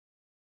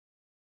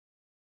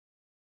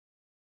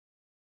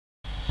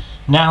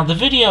Now the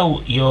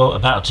video you're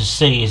about to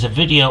see is a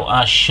video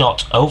I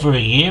shot over a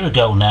year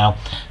ago now,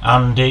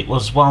 and it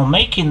was while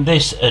making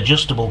this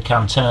adjustable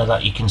cantenna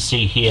that you can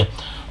see here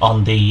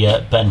on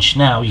the bench.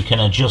 Now you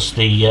can adjust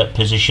the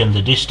position,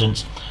 the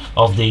distance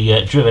of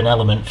the driven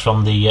element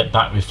from the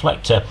back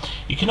reflector.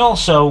 You can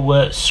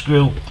also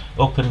screw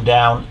up and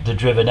down the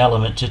driven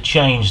element to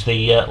change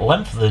the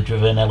length of the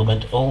driven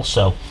element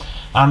also.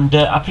 And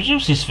I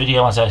produced this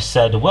video, as I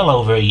said, well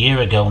over a year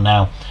ago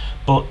now,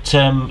 but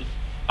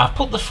I've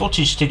put the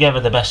footage together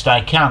the best I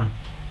can,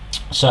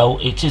 so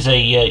it is a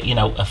you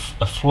know,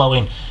 a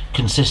flowing,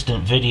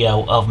 consistent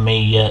video of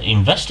me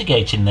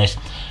investigating this.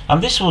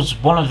 And this was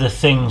one of the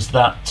things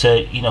that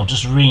you know,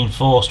 just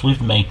reinforced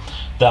with me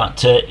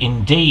that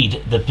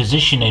indeed the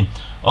positioning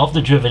of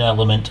the driven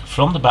element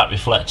from the back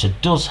reflector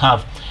does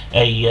have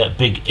a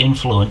big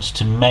influence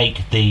to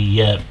make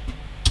the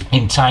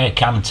entire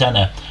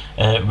cantenna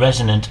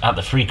resonant at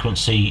the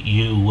frequency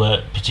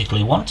you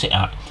particularly want it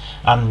at.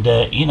 And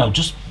you know,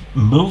 just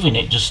moving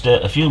it just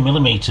a few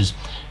millimeters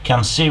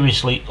can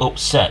seriously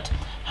upset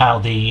how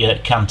the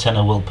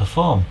cantenna will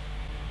perform.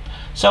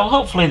 So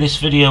hopefully this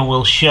video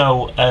will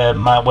show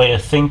my way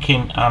of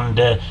thinking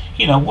and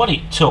you know, what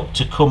it took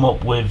to come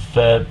up with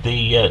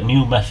the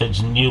new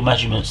methods and new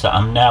measurements that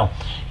I'm now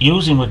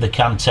using with the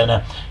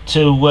cantenna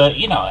to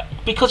you know,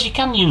 because you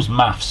can use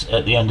maths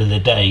at the end of the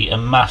day,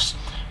 and maths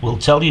will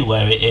tell you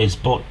where it is,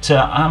 but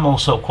I'm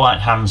also quite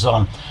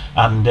hands-on,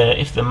 and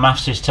if the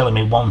maths is telling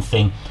me one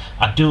thing,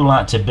 I do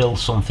like to build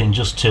something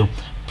just to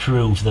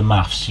prove the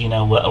maths. You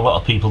know, a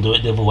lot of people do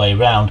it the other way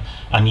around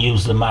and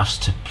use the maths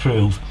to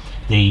prove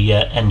the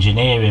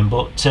engineering,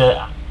 but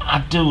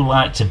I do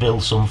like to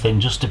build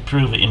something just to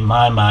prove it in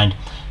my mind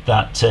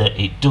that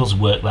it does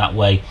work that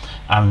way.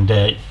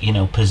 And you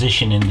know,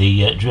 positioning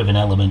the driven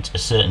element a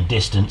certain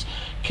distance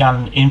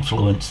can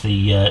influence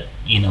the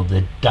you know,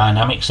 the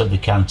dynamics of the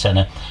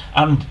cantenna,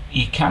 and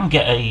you can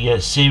get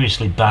a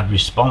seriously bad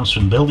response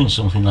from building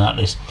something like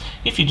this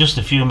if you're just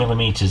a few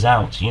millimeters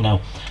out. You know,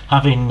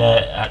 having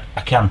a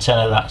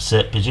cantenna that's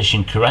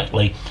positioned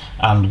correctly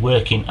and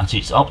working at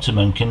its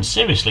optimum can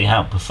seriously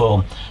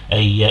outperform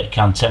a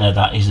cantenna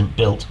that isn't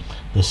built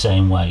the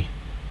same way.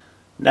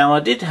 Now,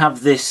 I did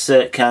have this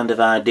kind of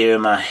idea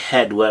in my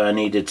head where I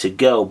needed to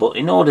go, but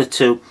in order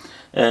to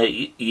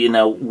you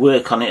know,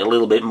 work on it a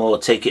little bit more,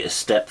 take it a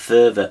step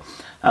further,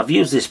 I've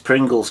used this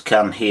Pringles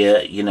can here.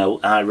 You know,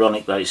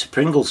 ironic that it's a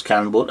Pringles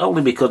can, but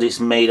only because it's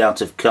made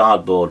out of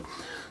cardboard,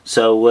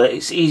 so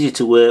it's easy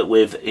to work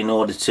with in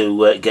order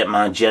to get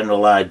my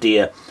general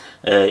idea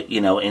you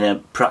know, in a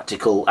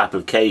practical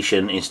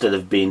application instead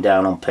of being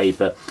down on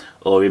paper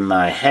or in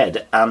my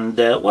head. And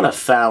what I've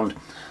found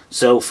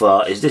so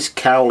far is this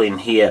cowling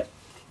here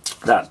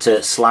that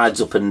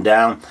slides up and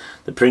down.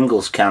 The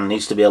Pringles can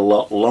needs to be a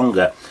lot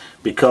longer,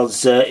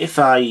 because if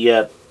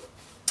I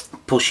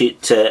push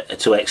it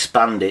to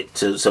expand it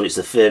so it's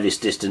the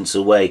furthest distance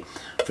away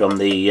from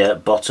the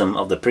bottom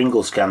of the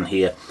Pringles can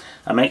here,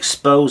 I'm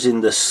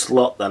exposing the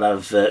slot that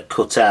I've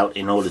cut out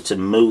in order to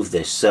move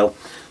this. So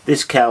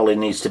this cowling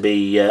needs to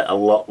be a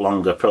lot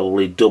longer,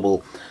 probably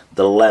double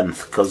the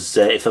length, because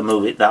if I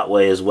move it that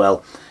way as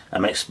well,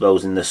 I'm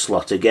exposing the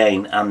slot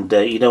again, and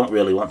you don't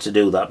really want to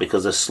do that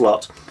because a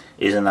slot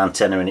is an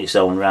antenna in its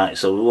own right,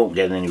 so we won't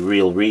get any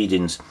real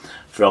readings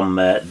from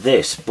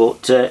this.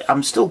 But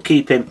I'm still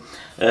keeping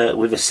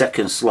with a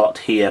second slot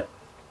here,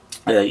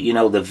 you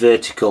know, the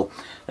vertical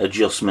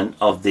adjustment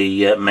of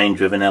the main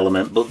driven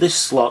element, but this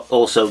slot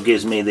also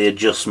gives me the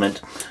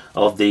adjustment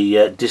of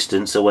the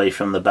distance away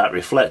from the back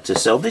reflector.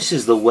 So this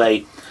is the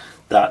way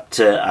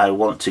that I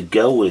want to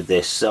go with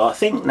this. So I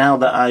think now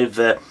that I've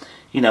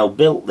you know,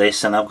 built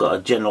this and I've got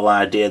a general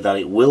idea that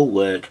it will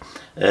work,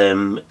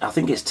 I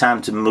think it's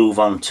time to move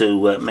on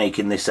to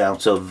making this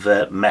out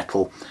of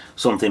metal,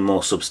 something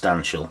more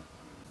substantial.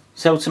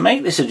 So to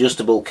make this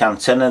adjustable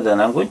cantenna,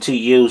 then I'm going to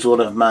use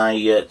one of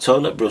my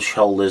toilet brush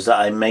holders that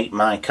I make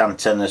my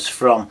cantennas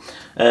from.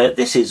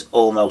 This is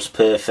almost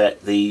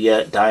perfect.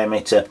 The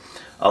diameter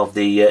of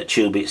the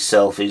tube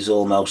itself is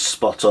almost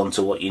spot on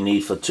to what you need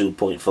for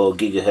 2.4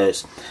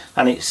 gigahertz,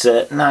 and it's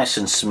nice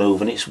and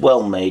smooth, and it's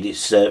well made.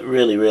 It's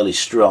really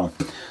strong.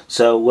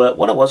 So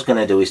what I was going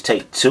to do is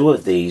take two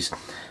of these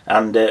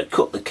and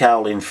cut the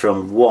cowling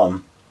from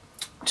one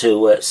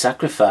to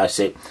sacrifice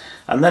it,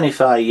 and then if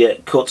I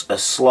cut a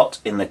slot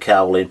in the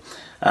cowling,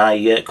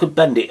 I could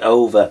bend it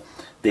over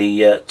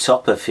the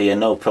top of here,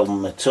 no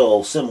problem at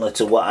all, similar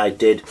to what I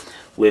did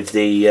with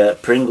the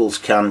Pringles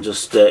can.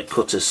 Just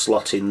cut a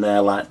slot in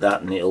there like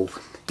that, and it'll,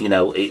 you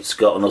know, it's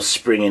got enough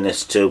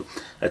springiness to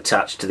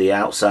attach to the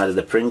outside of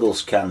the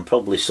Pringles can.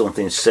 Probably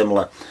something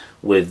similar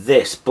with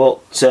this,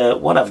 but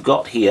what I've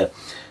got here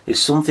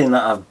is something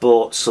that I've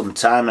bought some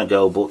time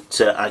ago,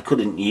 but I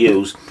couldn't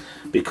use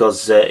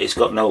because it's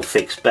got no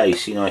fixed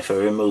base. You know, if I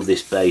remove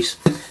this base,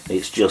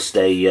 it's just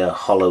a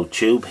hollow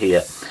tube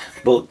here.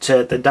 But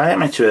the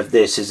diameter of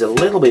this is a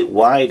little bit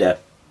wider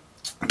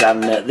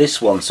than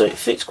this one, so it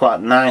fits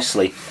quite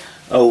nicely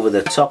over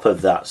the top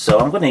of that. So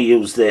I'm going to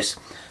use this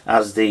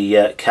as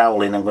the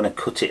cowling. I'm going to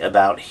cut it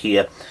about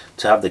here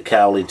to have the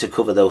cowling to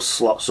cover those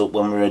slots up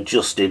when we're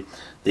adjusting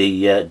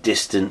the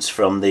distance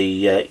from the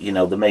you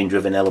know, the main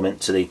driven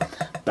element to the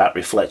back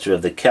reflector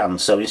of the can.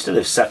 So instead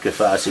of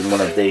sacrificing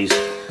one of these,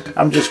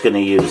 I'm just going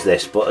to use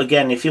this. But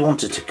again, if you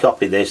wanted to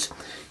copy this,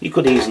 you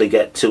could easily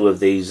get two of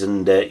these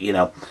and you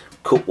know,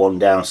 cut one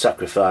down,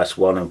 sacrifice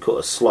one, and cut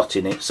a slot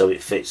in it so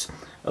it fits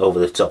over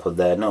the top of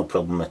there, no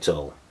problem at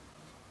all.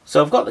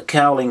 So I've got the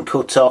cowling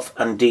cut off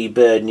and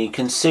deburred, and you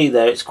can see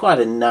there it's quite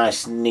a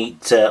nice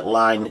neat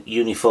line,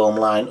 uniform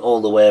line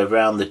all the way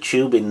around the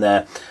tubing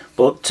there.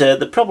 But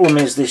the problem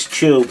is this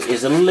tube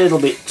is a little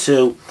bit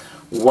too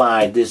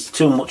wide. There's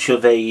too much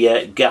of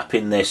a gap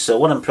in this, so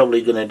what I'm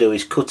probably going to do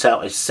is cut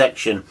out a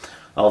section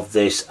of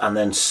this and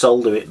then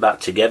solder it back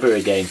together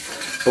again.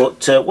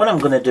 But what I'm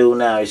going to do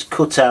now is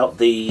cut out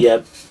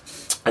the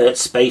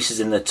spaces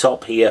in the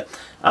top here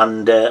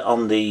and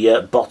on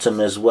the bottom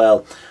as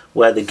well,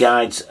 where the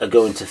guides are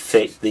going to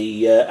fit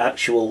the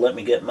actual, let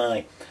me get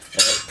my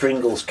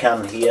Pringles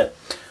can here,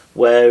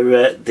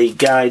 where the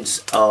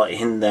guides are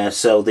in there,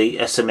 so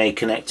the SMA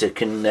connector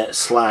can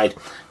slide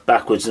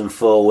backwards and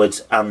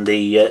forwards, and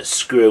the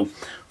screw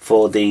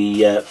for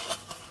the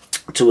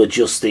to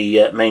adjust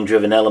the main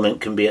driven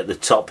element can be at the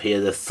top here,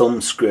 the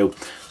thumb screw.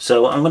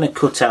 So I'm going to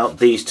cut out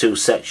these two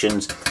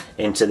sections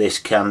into this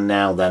can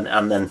now then,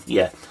 and then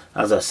yeah,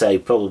 as I say,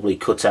 probably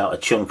cut out a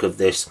chunk of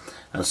this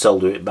and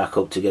solder it back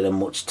up to get a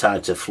much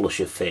tighter,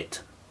 flusher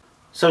fit.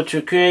 So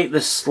to create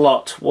the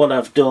slot, what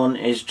I've done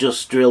is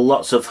just drill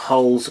lots of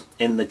holes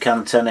in the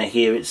Cantenna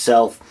here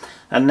itself,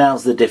 and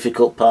now's the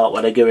difficult part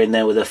when I go in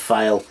there with a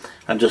file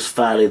and just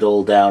file it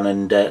all down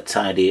and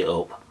tidy it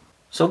up.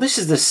 So this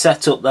is the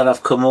setup that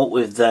I've come up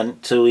with then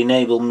to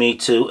enable me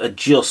to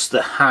adjust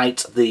the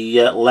height,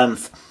 the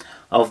length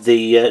of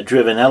the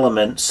driven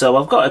element. So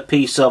I've got a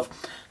piece of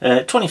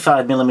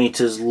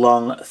 25mm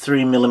long,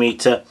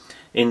 3mm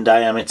in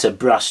diameter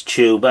brass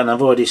tube, and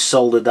I've already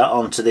soldered that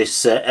onto this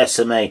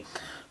SMA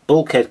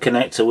bulkhead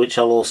connector, which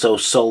I'll also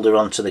solder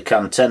onto the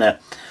Cantenna.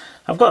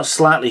 I've got a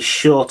slightly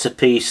shorter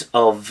piece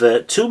of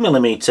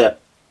 2mm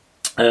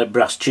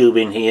brass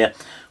tubing here,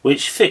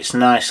 which fits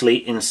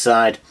nicely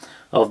inside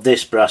of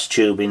this brass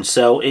tubing,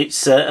 so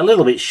it's a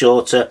little bit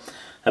shorter,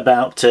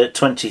 about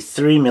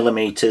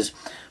 23mm,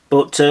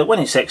 but when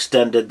it's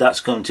extended,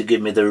 that's going to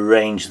give me the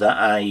range that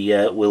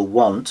I will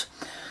want.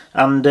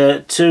 And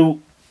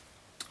to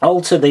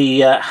alter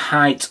the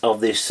height of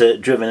this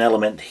driven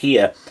element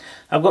here,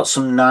 I've got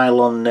some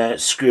nylon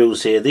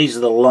screws here. These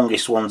are the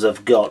longest ones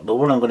I've got, but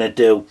what I'm going to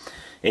do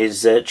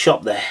is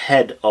chop the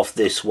head off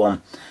this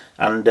one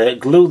and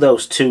glue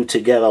those two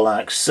together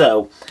like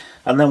so.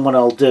 And then what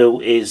I'll do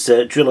is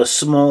drill a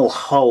small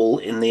hole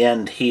in the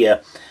end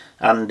here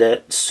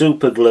and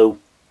super glue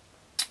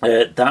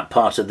that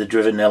part of the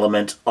driven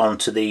element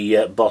onto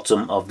the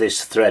bottom of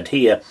this thread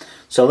here.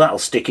 So that'll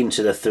stick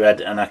into the thread,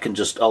 and I can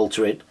just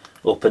alter it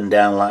up and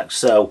down like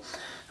so.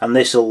 And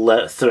this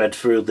will thread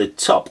through the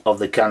top of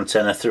the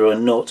Cantenna through a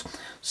nut.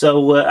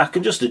 So I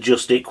can just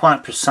adjust it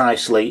quite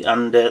precisely,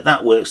 and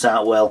that works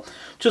out well.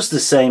 Just the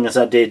same as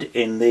I did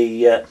in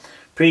the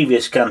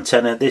previous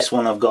Cantenna. This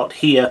one I've got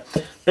here,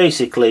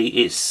 basically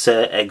it's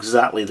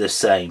exactly the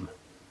same.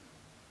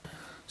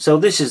 So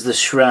this is the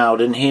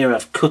shroud, and here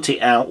I've cut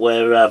it out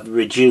where I've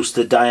reduced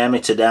the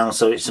diameter down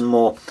so it's a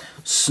more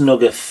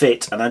snugger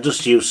fit, and I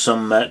just used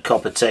some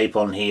copper tape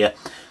on here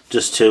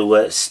just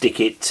to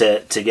stick it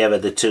together,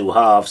 the two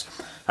halves,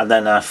 and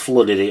then I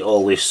flooded it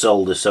all with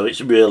solder, so it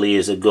really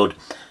is a good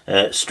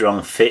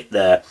strong fit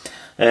there.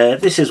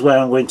 This is where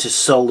I'm going to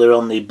solder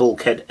on the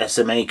bulkhead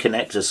SMA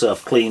connector, so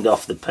I've cleaned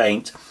off the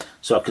paint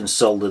so I can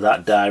solder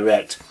that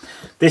direct.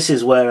 This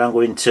is where I'm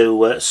going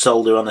to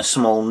solder on a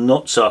small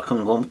nut so I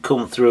can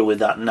come through with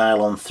that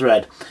nylon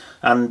thread.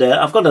 And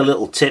I've got a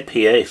little tip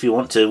here if you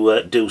want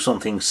to do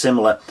something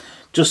similar,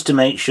 just to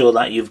make sure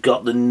that you've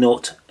got the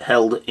nut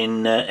held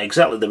in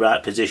exactly the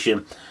right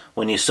position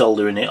when you're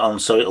soldering it on,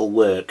 so it'll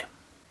work.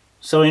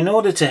 So in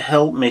order to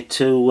help me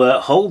to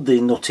hold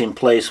the nut in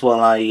place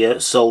while I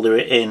solder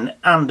it in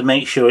and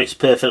make sure it's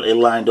perfectly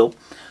lined up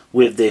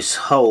with this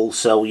hole,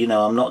 so you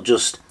know I'm not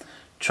just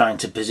trying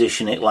to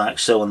position it like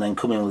so and then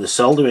come in with a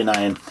soldering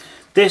iron.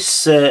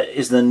 This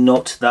is the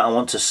nut that I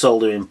want to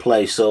solder in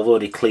place, so I've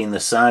already cleaned the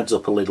sides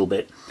up a little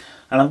bit.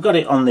 And I've got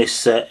it on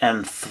this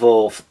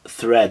M4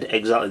 thread,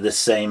 exactly the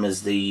same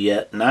as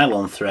the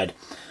nylon thread.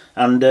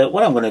 And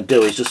what I'm going to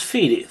do is just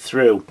feed it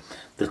through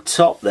the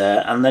top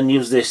there, and then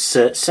use this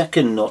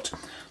second nut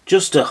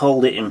just to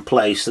hold it in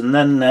place, and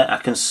then I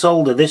can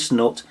solder this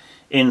nut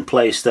in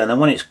place then, and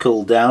when it's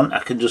cooled down I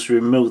can just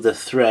remove the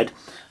thread,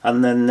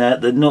 and then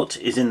the nut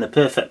is in the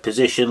perfect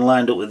position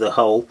lined up with the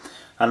hole,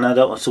 and I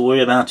don't have to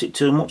worry about it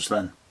too much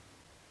then.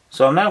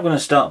 So I'm now going to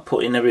start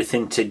putting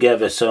everything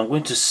together. So I'm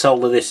going to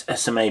solder this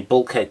SMA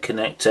bulkhead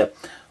connector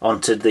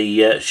onto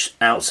the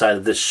outside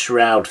of the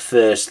shroud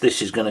first.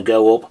 This is going to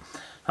go up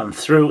and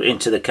through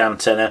into the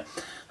Cantenna.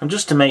 And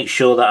just to make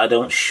sure that I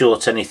don't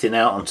short anything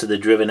out onto the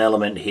driven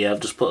element here, I've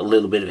just put a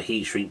little bit of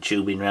heat shrink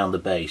tubing around the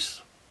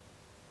base.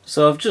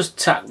 So I've just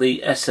tacked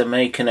the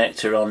SMA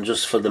connector on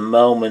just for the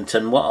moment,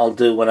 and what I'll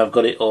do when I've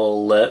got it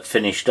all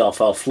finished off,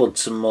 I'll flood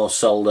some more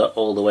solder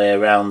all the way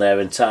around there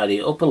and tidy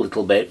it up a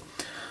little bit.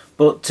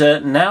 But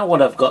now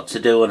what I've got to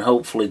do, and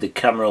hopefully the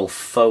camera will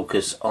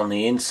focus on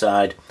the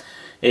inside,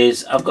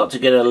 is I've got to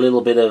get a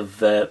little bit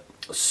of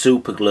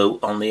super glue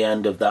on the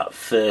end of that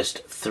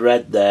first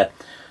thread there,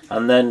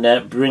 and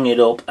then bring it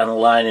up and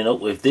line it up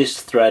with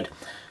this thread,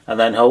 and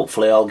then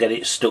hopefully I'll get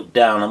it stuck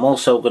down. I'm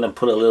also going to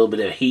put a little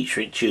bit of heat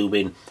shrink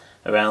tubing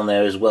around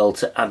there as well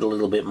to add a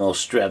little bit more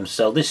strength.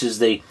 So this is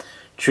the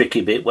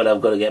tricky bit where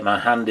I've got to get my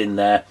hand in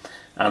there,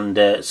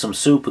 and some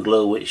super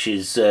glue, which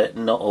is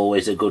not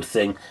always a good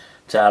thing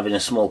to have in a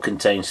small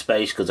contained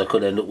space, because I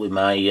could end up with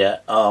my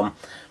arm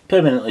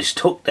permanently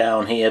stuck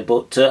down here,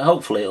 but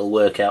hopefully it'll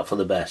work out for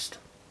the best.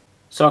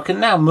 So I can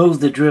now move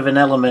the driven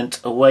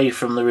element away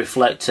from the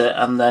reflector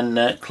and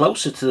then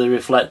closer to the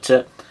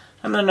reflector,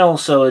 and then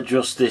also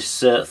adjust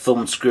this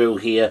thumb screw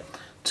here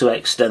to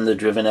extend the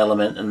driven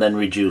element and then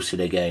reduce it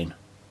again.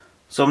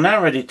 So I'm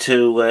now ready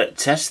to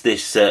test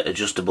this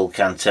adjustable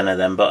Cantenna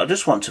then, but I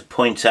just want to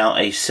point out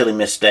a silly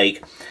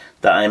mistake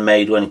that I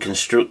made when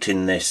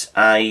constructing this.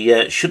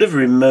 I should have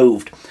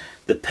removed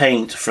the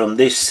paint from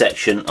this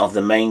section of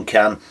the main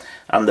can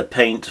and the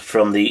paint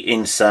from the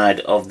inside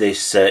of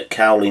this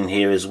cowling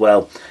here as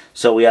well.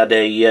 So we had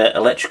a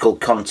electrical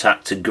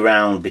contact to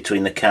ground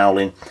between the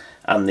cowling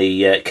and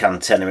the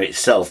Cantenna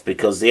itself,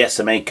 because the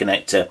SMA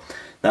connector,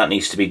 that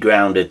needs to be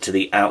grounded to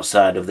the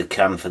outside of the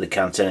can for the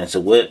Cantenna to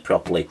work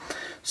properly.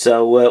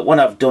 So what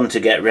I've done to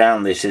get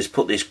around this is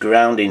put this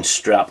grounding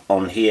strap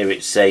on here.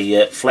 It's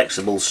a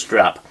flexible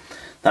strap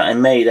that I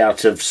made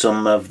out of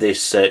some of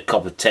this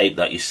copper tape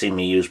that you've seen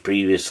me use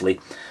previously.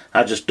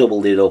 I just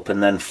doubled it up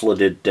and then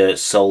flooded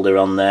solder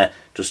on there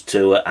just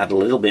to add a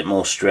little bit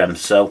more strength.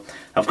 So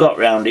I've got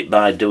around it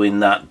by doing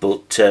that,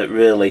 but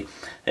really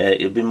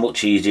it'll be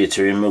much easier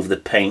to remove the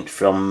paint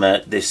from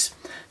this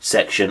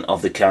section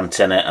of the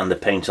Cantenna and the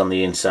paint on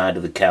the inside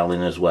of the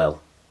cowling as well.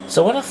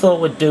 So what I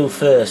thought we'd do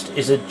first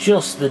is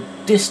adjust the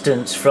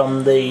distance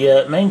from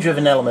the main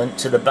driven element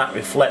to the back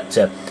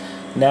reflector.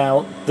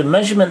 Now, the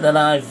measurement that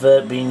I've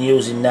been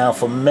using now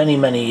for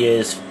many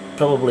years,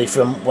 probably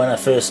from when I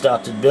first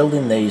started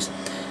building these,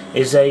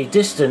 is a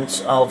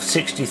distance of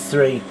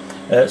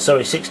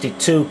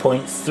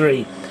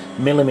 62.3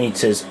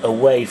 millimeters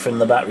away from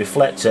the back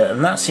reflector,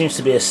 and that seems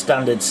to be a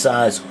standard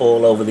size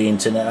all over the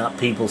internet that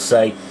people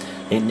say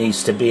it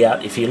needs to be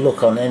at. If you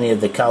look on any of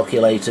the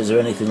calculators or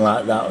anything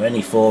like that, or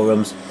any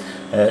forums,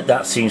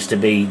 that seems to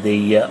be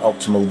the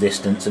optimal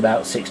distance,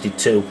 about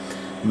 62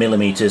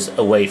 millimeters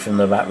away from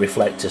the back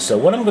reflector. So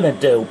what I'm going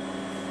to do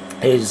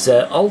is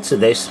alter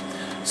this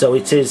so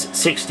it is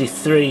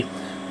 63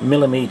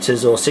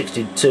 millimeters or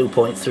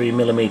 62.3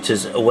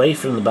 millimeters away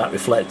from the back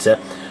reflector.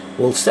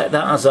 We'll set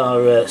that as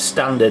our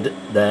standard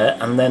there,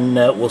 and then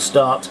we'll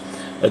start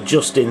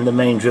adjusting the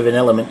main driven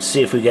element to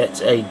see if we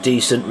get a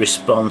decent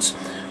response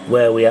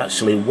where we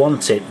actually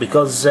want it,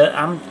 because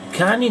I'm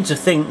kind to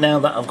think now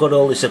that I've got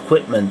all this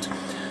equipment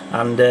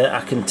and I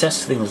can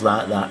test things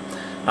like that,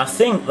 I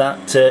think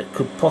that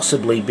could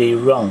possibly be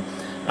wrong.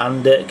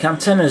 And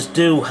Cantennas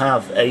do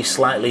have a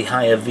slightly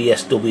higher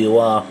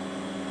VSWR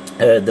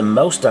than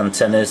most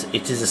antennas.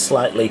 It is a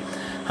slightly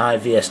high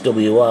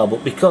VSWR,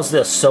 but because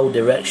they're so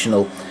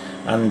directional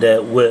and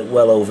work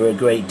well over a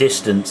great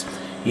distance,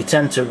 you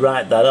tend to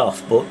write that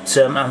off. But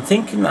I'm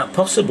thinking that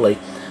possibly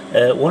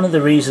one of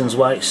the reasons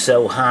why it's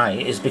so high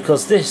is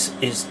because this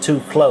is too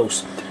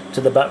close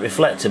to the back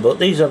reflector. But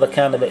these are the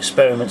kind of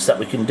experiments that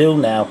we can do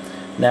now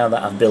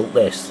that I've built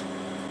this.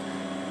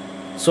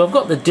 So I've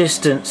got the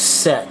distance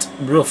set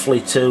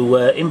roughly to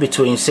in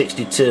between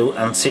 62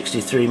 and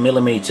 63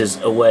 millimeters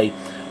away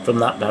from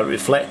that back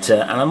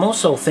reflector, and I'm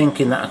also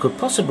thinking that I could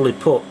possibly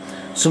put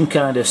some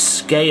kind of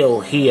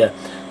scale here,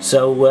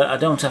 so I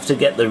don't have to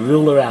get the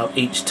ruler out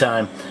each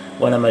time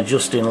when I'm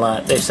adjusting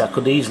like this. I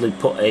could easily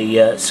put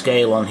a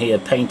scale on here,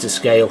 paint a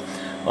scale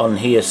on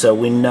here, so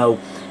we know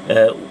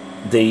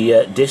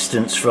the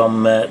distance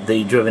from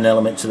the driven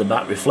element to the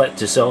back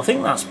reflector. So I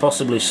think that's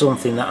possibly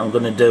something that I'm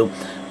going to do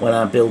when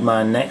I build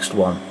my next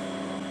one.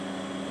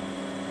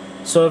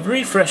 So I've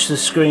refreshed the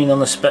screen on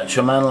the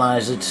spectrum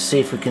analyzer to see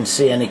if we can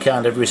see any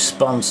kind of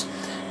response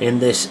in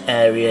this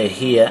area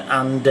here,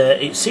 and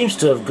it seems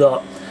to have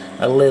got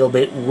a little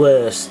bit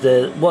worse.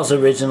 There was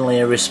originally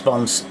a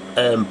response,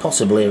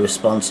 possibly a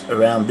response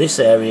around this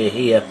area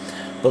here,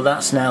 but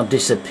that's now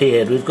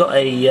disappeared. We've got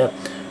a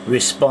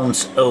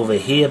response over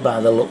here by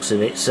the looks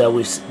of it, so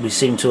we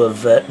seem to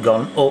have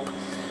gone up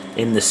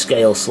in the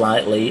scale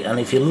slightly, and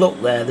if you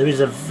look there is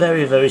a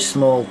very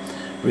small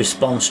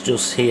response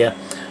just here.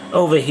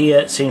 Over here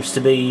it seems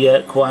to be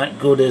quite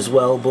good as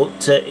well,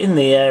 but in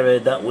the area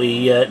that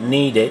we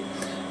need it,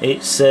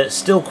 it's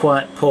still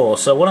quite poor.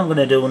 So what I'm going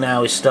to do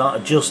now is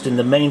start adjusting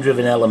the main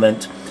driven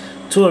element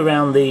to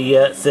around the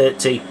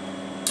 30.5,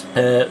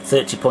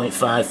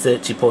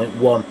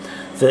 30.1,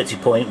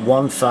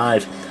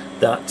 30.15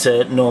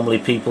 that normally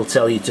people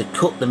tell you to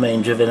cut the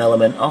main driven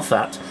element off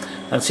at.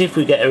 and see if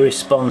we get a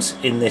response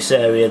in this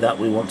area that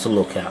we want to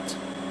look at.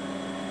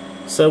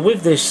 So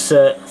with this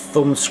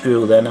thumb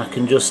screw then, I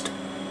can just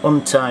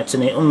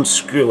untighten it,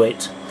 unscrew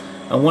it,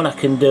 and what I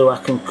can do, I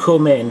can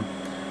come in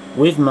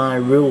with my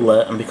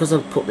ruler, and because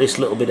I've put this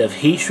little bit of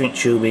heat shrink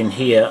tube in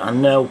here, I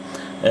know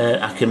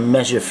I can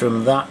measure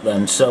from that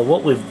then. So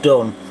what we've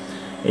done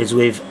is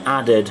we've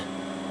added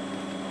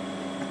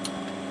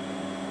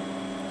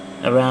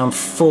around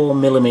 4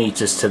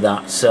 millimeters to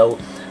that, so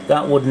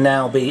that would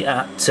now be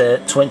at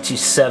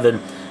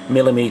 27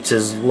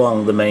 millimeters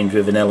long, the main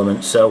driven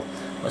element. So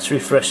let's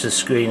refresh the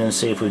screen and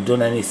see if we've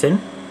done anything.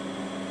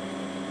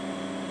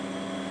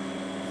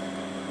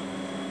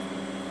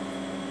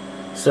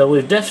 So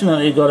we've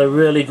definitely got a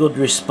really good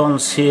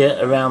response here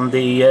around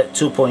the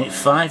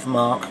 2.5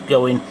 mark,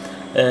 going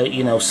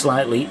you know,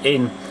 slightly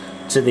in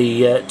to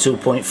the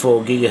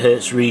 2.4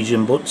 gigahertz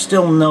region, but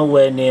still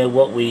nowhere near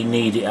what we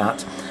need it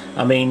at.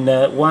 I mean,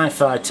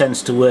 Wi-Fi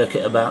tends to work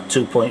at about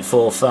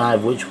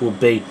 2.45, which will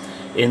be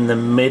in the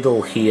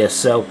middle here.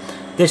 So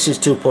this is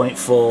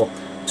 2.4,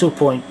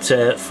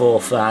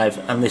 2.45,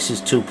 and this is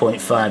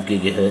 2.5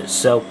 gigahertz.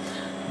 So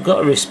we've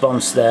got a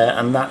response there,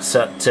 and that's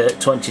at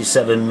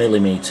 27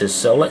 millimeters.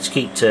 So let's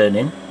keep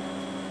turning.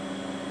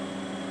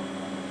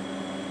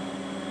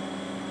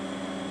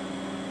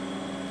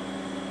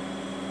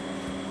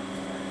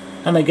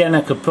 And again,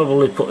 I could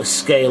probably put a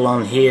scale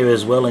on here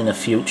as well in a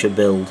future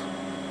build.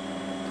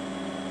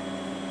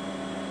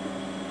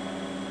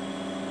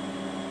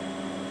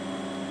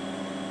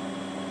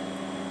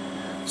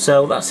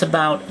 So that's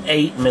about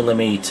 8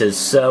 millimeters.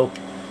 So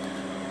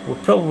we're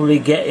probably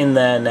getting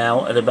there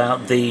now at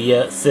about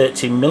the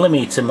 30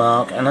 millimeter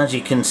mark, and as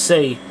you can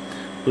see,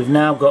 we've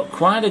now got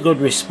quite a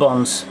good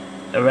response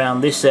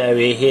around this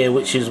area here,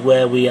 which is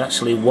where we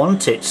actually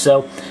want it.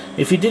 So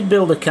if you did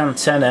build a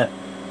Cantenna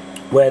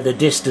where the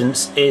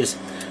distance is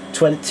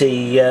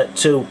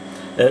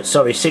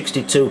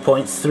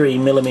 62.3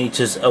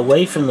 millimeters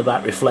away from the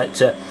back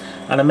reflector,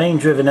 and a main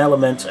driven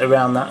element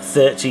around that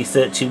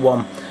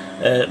 31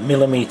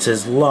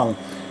 millimeters long,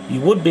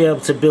 you would be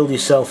able to build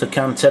yourself a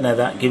Cantenna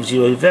that gives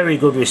you a very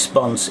good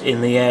response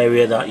in the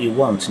area that you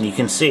want, and you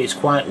can see it's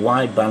quite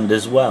wideband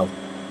as well.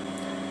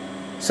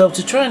 So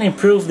to try and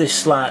improve this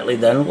slightly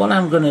then, what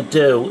I'm going to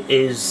do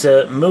is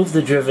move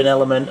the driven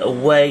element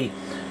away.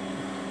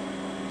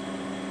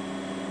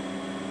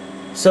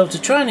 So to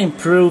try and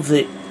improve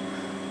this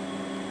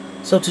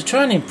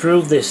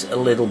a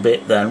little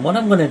bit then, what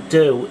I'm going to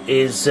do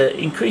is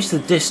increase the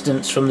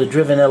distance from the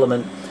driven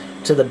element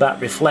to the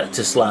back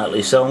reflector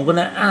slightly. So I'm going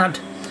to add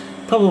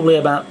probably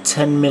about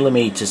 10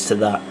 millimeters to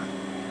that.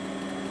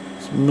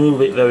 Let's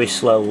move it very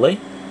slowly.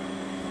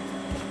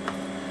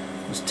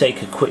 Let's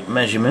take a quick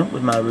measurement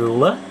with my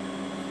ruler.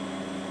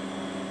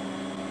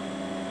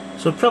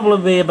 So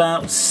probably be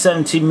about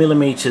 70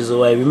 millimeters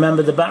away.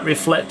 Remember, the back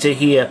reflector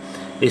here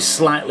is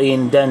slightly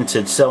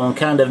indented, so I'm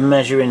kind of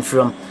measuring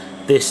from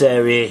this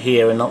area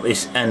here and not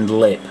this end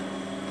lip.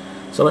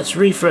 So let's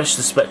refresh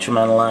the spectrum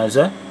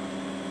analyzer.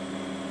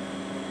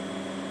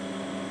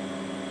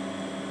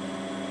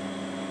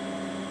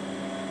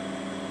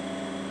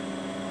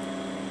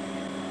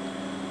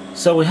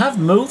 So we have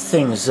moved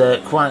things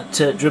quite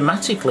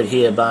dramatically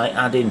here by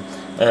adding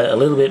a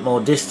little bit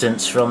more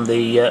distance from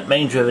the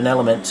main driven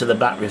element to the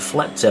back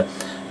reflector,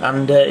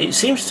 and it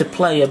seems to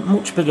play a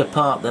much bigger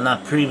part than I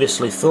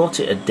previously thought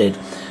it did.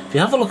 If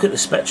you have a look at the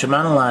spectrum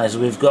analyzer,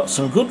 we've got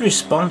some good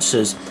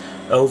responses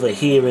over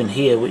here and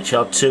here, which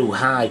are too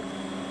high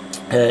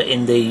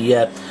in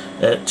the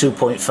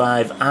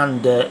 2.5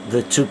 and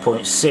the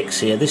 2.6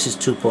 here. This is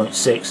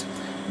 2.6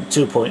 and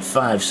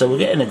 2.5, so we're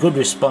getting a good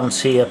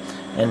response here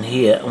and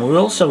here, and we're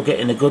also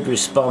getting a good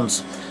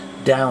response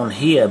down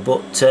here,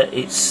 but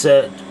it's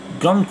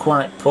gone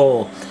quite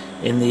poor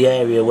in the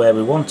area where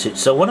we want it.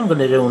 So what I'm going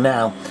to do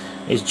now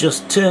is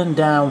just turn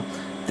down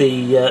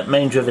the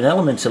main driven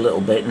element a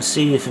little bit and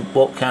see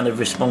what kind of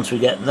response we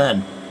get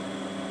then.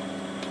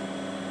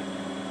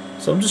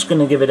 So I'm just going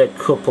to give it a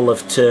couple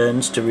of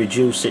turns to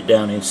reduce it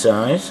down in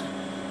size.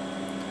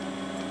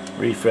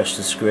 Refresh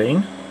the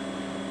screen.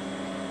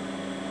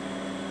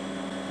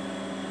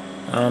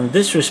 And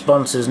this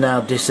response has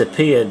now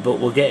disappeared, but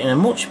we're getting a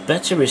much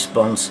better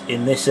response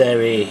in this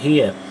area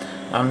here.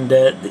 And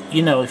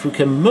you know, if we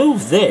can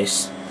move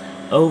this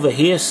over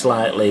here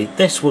slightly,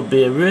 this would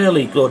be a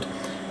really good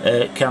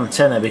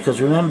Cantenna, because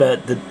remember,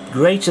 the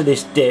greater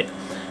this dip,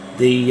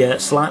 the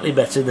slightly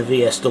better the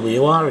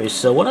VSWR is.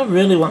 So what I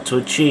really want to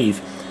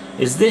achieve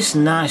is this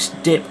nice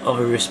dip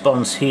of a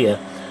response here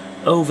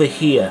over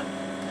here.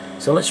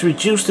 So let's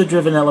reduce the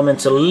driven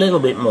element a little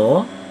bit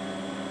more.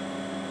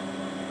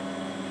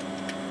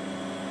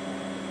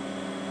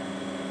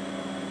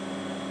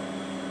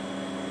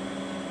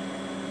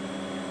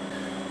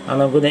 And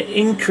I'm going to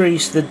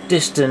increase the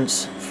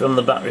distance from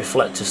the back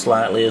reflector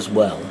slightly as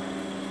well.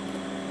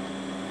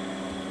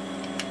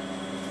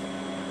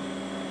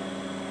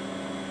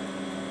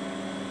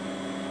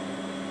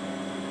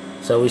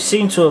 So we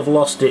seem to have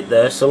lost it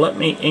there, so let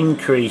me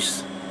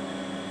increase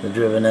the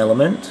driven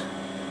element.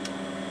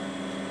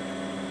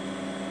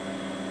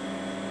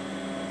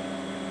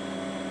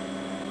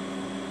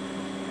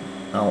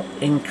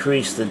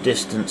 increase the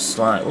distance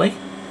slightly.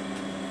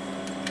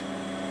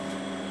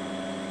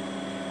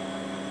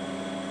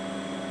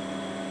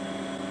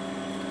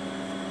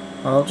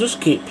 I'll just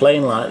keep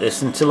playing like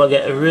this until I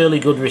get a really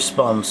good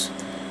response.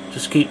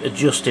 Just keep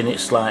adjusting it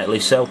slightly.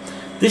 So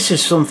this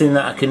is something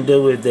that I can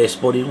do with this,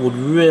 but it would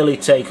really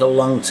take a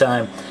long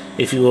time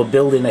if you were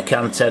building a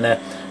Cantenna,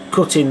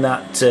 cutting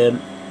that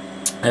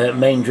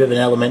main driven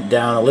element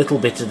down a little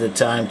bit at a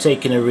time,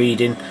 taking a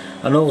reading,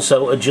 and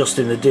also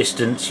adjusting the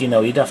distance. You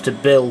know, you'd have to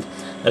build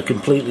a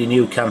completely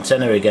new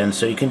Cantenna again.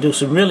 So you can do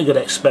some really good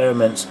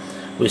experiments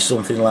with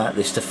something like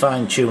this to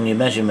fine-tune your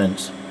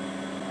measurements.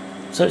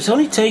 So it's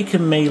only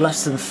taken me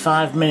less than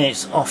 5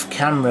 minutes off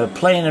camera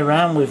playing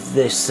around with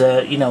this,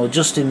 you know,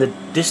 adjusting the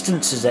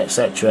distances,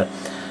 etc.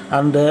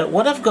 And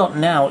what I've got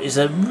now is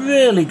a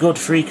really good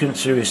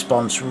frequency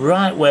response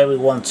right where we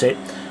want it,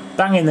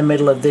 bang in the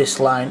middle of this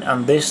line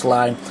and this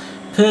line,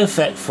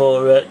 perfect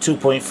for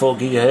 2.4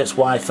 gigahertz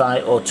Wi-Fi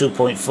or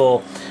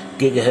 2.4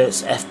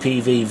 gigahertz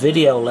FPV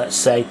video, let's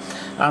say.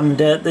 And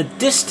the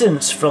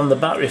distance from the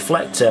back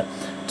reflector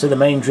to the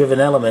main driven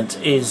element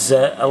is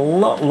a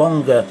lot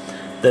longer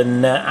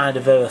than I'd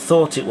have ever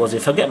thought it was.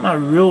 If I get my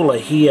ruler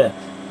here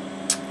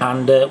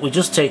and we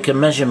just take a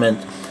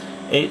measurement,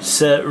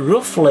 it's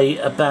roughly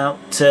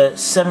about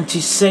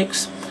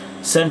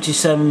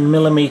 77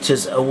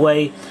 millimeters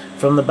away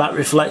from the back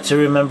reflector.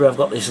 Remember, I've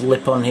got this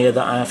lip on here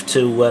that I have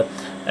to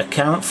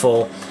account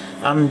for,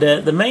 and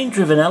the main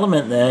driven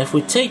element there, if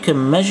we take a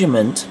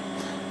measurement,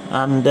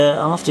 and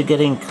I'll have to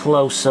get in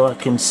close so I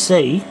can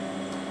see,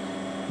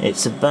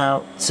 it's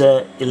about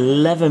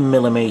 11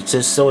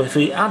 millimeters. So if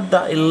we add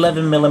that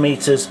 11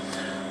 millimeters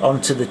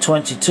onto the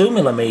 22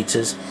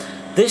 millimeters,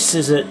 this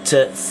is at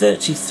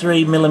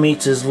 33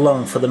 millimeters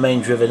long for the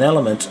main driven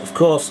element. Of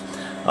course,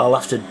 I'll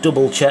have to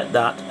double check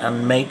that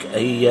and make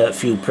a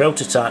few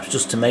prototypes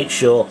just to make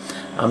sure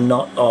I'm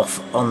not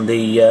off on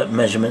the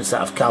measurements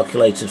that I've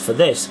calculated for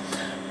this.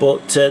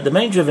 But the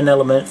main driven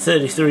element,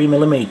 33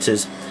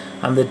 millimeters,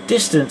 and the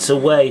distance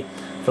away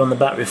from the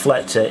back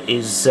reflector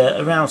is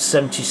around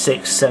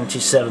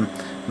 77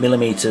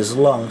 millimeters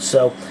long.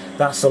 So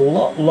that's a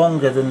lot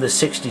longer than the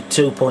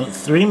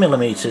 62.3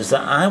 millimeters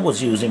that I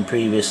was using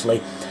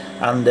previously,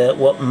 and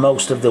what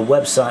most of the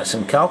websites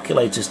and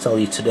calculators tell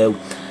you to do.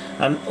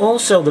 And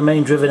also the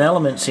main driven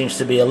element seems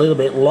to be a little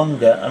bit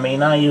longer. I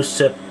mean, I used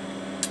to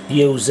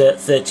use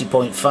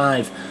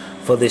 30.5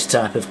 for this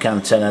type of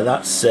Cantenna.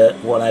 That's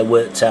what I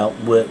worked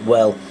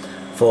well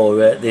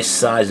for this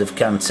size of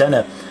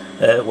Cantenna.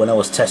 When I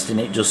was testing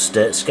it, just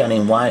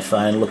scanning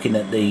Wi-Fi and looking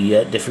at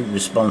the different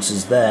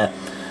responses there.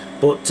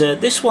 But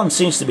this one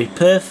seems to be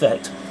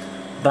perfect,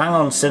 bang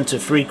on center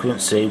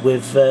frequency,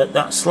 with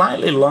that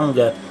slightly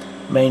longer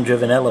main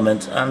driven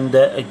element and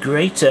a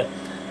greater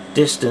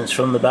distance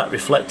from the back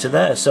reflector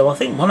there. So I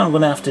think what I'm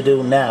going to have to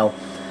do now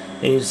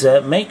is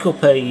make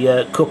up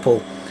a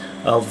couple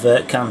of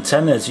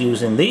Cantennas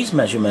using these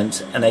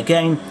measurements, and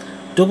again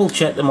double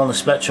check them on the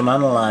spectrum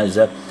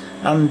analyzer,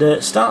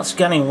 and start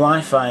scanning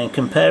Wi-Fi and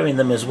comparing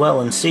them as well,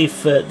 and see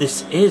if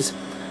this is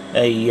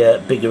a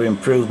bigger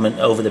improvement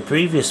over the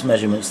previous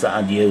measurements that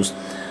I'd used.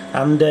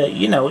 And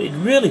you know, it'd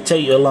really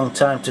take you a long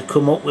time to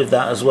come up with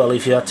that as well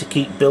if you had to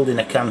keep building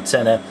a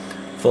Cantenna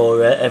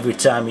for every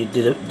time you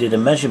did a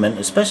measurement,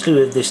 especially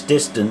with this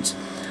distance.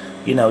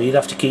 You know, you'd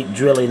have to keep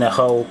drilling a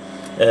hole,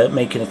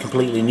 making a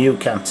completely new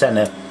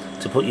Cantenna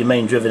to put your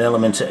main driven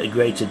element at a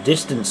greater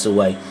distance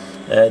away.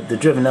 The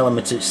driven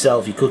element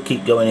itself, you could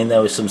keep going in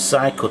there with some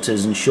side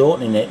cutters and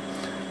shortening it,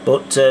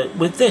 but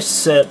with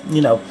this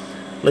you know,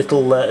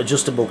 little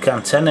adjustable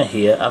Cantenna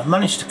here, I've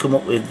managed to come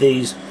up with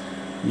these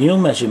new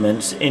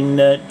measurements in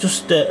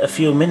just a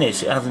few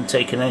minutes. It hasn't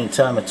taken any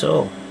time at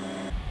all.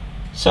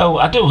 So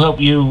I do hope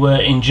you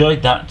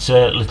enjoyed that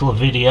little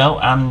video,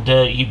 and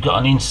you've got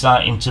an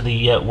insight into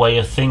the way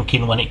of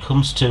thinking when it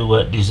comes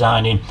to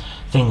designing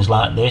things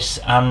like this.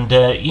 And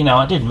you know,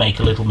 I did make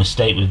a little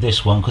mistake with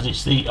this one, because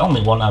it's the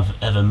only one I've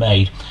ever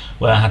made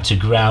where I had to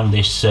ground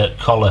this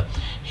collar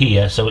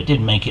here, so it did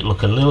make it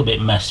look a little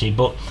bit messy.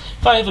 But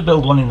if I ever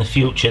build one in the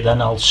future,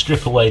 then I'll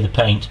strip away the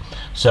paint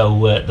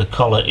so the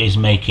collar is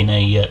making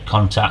a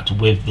contact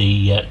with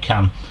the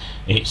can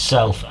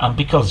itself. And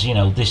because, you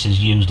know, this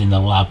is used in the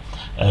lab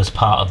as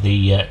part of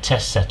the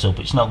test setup,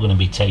 it's not going to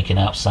be taken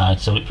outside,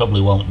 so it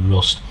probably won't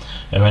rust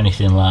or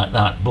anything like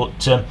that.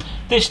 But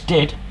this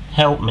did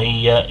help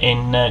me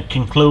in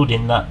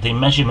concluding that the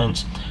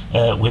measurements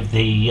with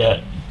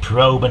the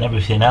probe and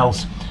everything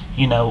else,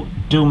 you know,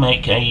 do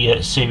make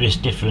a serious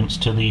difference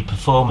to the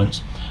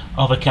performance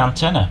of a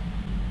Cantenna.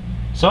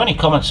 So any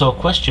comments or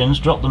questions,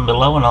 drop them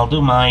below and I'll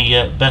do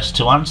my best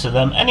to answer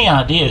them. Any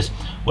ideas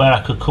where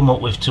I could come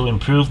up with to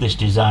improve this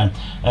design,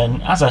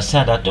 and as I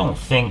said, I don't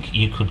think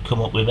you could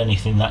come up with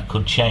anything that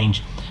could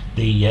change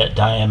the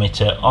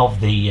diameter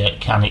of the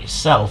can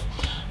itself.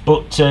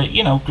 But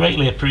you know,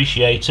 greatly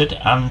appreciated,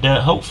 and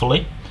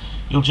hopefully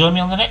you'll join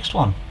me on the next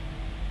one.